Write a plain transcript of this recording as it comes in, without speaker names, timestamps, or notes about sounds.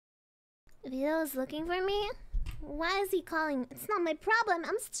Vedal is looking for me? Why is he calling? It's not my problem.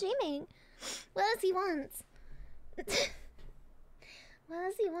 I'm streaming. What does he want? What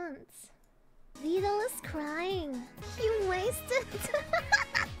does he want? Vedal is crying. You wasted.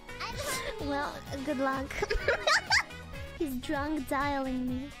 Well, good luck. He's drunk dialing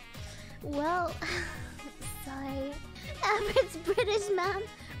me. Well, sorry. Average British man.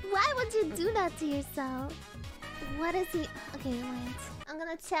 Why would you do that to yourself? What is he? Okay, wait. I'm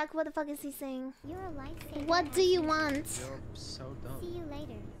gonna check what the fuck is he saying. You're a lifesaver. What do you want? You're so dumb. See you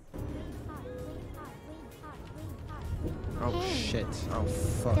later. Oh Hey, shit. Oh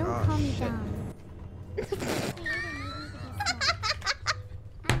fuck. don't Oh call me shit. dumb.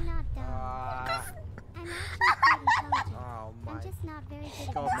 I'm not dumb. I'm actually quite intelligent. Oh my I'm just not very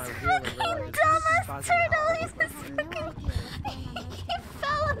good god, at my this. wheel is really Dumbass turtle! He's I have no idea what's going on most He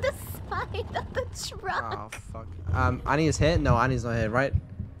fell on the side of the truck. Oh fuck. Annie is here? No, Annie's not here, right?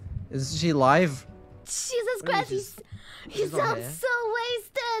 Is she live? Jesus What do you mean Christ, he she's not sounds here? so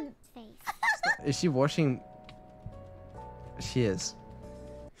wasted. face. Is she watching? She is.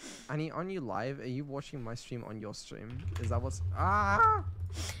 Annie, on you live? Are you watching my stream on your stream? Is that what's... Ah!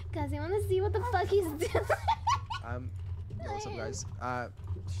 Guys, you wanna see what the fuck he's doing? Yo, what's up, guys?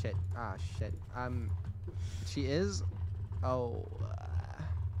 Shit. Ah, shit. She is... Oh...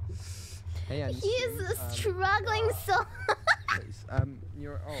 Hey, Annie. He is struggling so Please.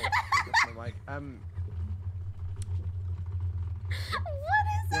 You're... Oh, that's my mic. What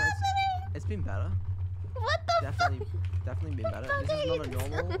is happening? It's been better. What the Definitely been better. fuck This are is you not a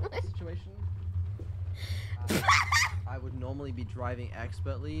normal doing? situation. I would normally be driving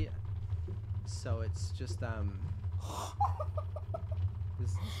expertly, so it's just This He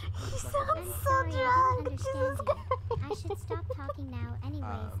is like sounds a- so Sorry, I drunk. don't Jesus understand you. I Christ. should stop talking now anyways,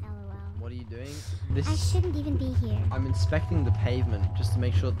 lol. What are you doing? I This. shouldn't even be here. I'm inspecting the pavement just to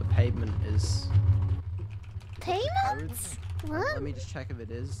make sure that the pavement is. Payment? What? Let me just check if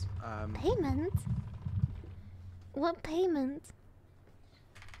it is. Payment? What payment?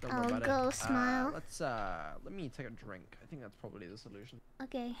 Don't worry Oh, about go it. smile. Let me take a drink. I think that's probably the solution.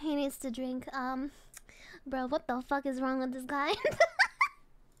 Okay, he needs to drink. Bro, what the fuck is wrong with this guy?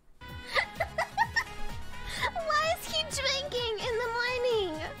 Why is he drinking in the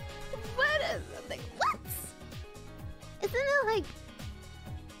morning? What is like what? Isn't it like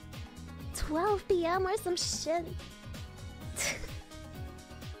 12 p.m. or some shit?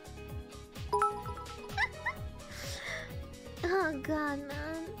 Oh god,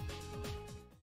 man.